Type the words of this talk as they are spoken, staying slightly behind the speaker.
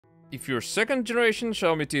If your second generation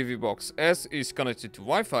Xiaomi TV Box S is connected to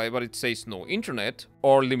Wi-Fi but it says no internet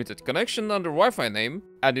or limited connection under Wi-Fi name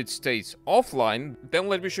and it stays offline, then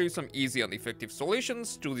let me show you some easy and effective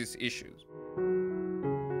solutions to these issues.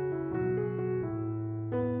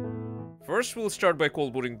 First, we'll start by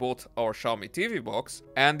cold booting both our Xiaomi TV Box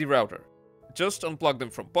and the router. Just unplug them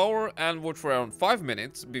from power and wait for around 5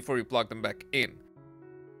 minutes before you plug them back in.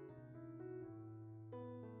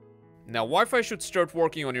 Now Wi-Fi should start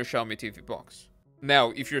working on your Xiaomi TV Box.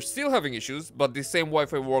 Now, if you're still having issues, but the same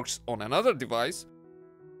Wi-Fi works on another device,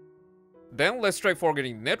 then let's try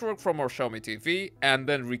forgetting the network from our Xiaomi TV and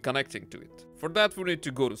then reconnecting to it. For that, we need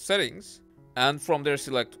to go to Settings and from there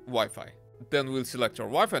select Wi-Fi. Then we'll select our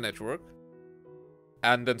Wi-Fi network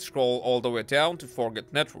and then scroll all the way down to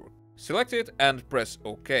Forget Network. Select it and press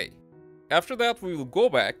OK. After that, we will go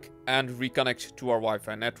back and reconnect to our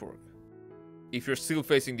Wi-Fi network. If you're still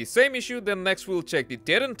facing the same issue, then next we'll check the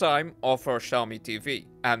date and time of our Xiaomi TV.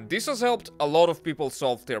 And this has helped a lot of people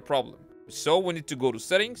solve their problem. So we need to go to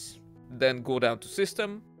Settings, then go down to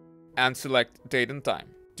System, and select Date and Time.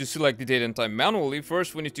 To select the date and time manually,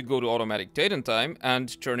 first we need to go to Automatic Date and Time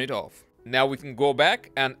and turn it off. Now we can go back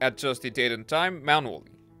and adjust the date and time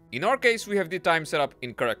manually. In our case, we have the time set up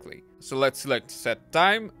incorrectly. So let's select Set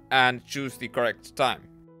Time and choose the correct time.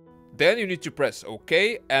 Then you need to press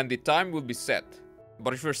OK and the time will be set.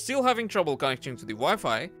 But if you're still having trouble connecting to the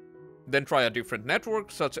Wi-Fi, then try a different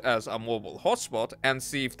network such as a mobile hotspot and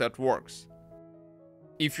see if that works.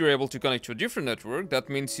 If you're able to connect to a different network, that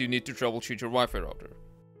means you need to troubleshoot your Wi-Fi router.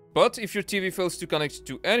 But if your TV fails to connect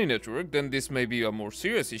to any network, then this may be a more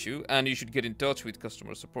serious issue and you should get in touch with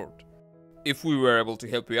customer support. If we were able to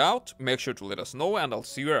help you out, make sure to let us know and I'll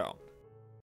see you around.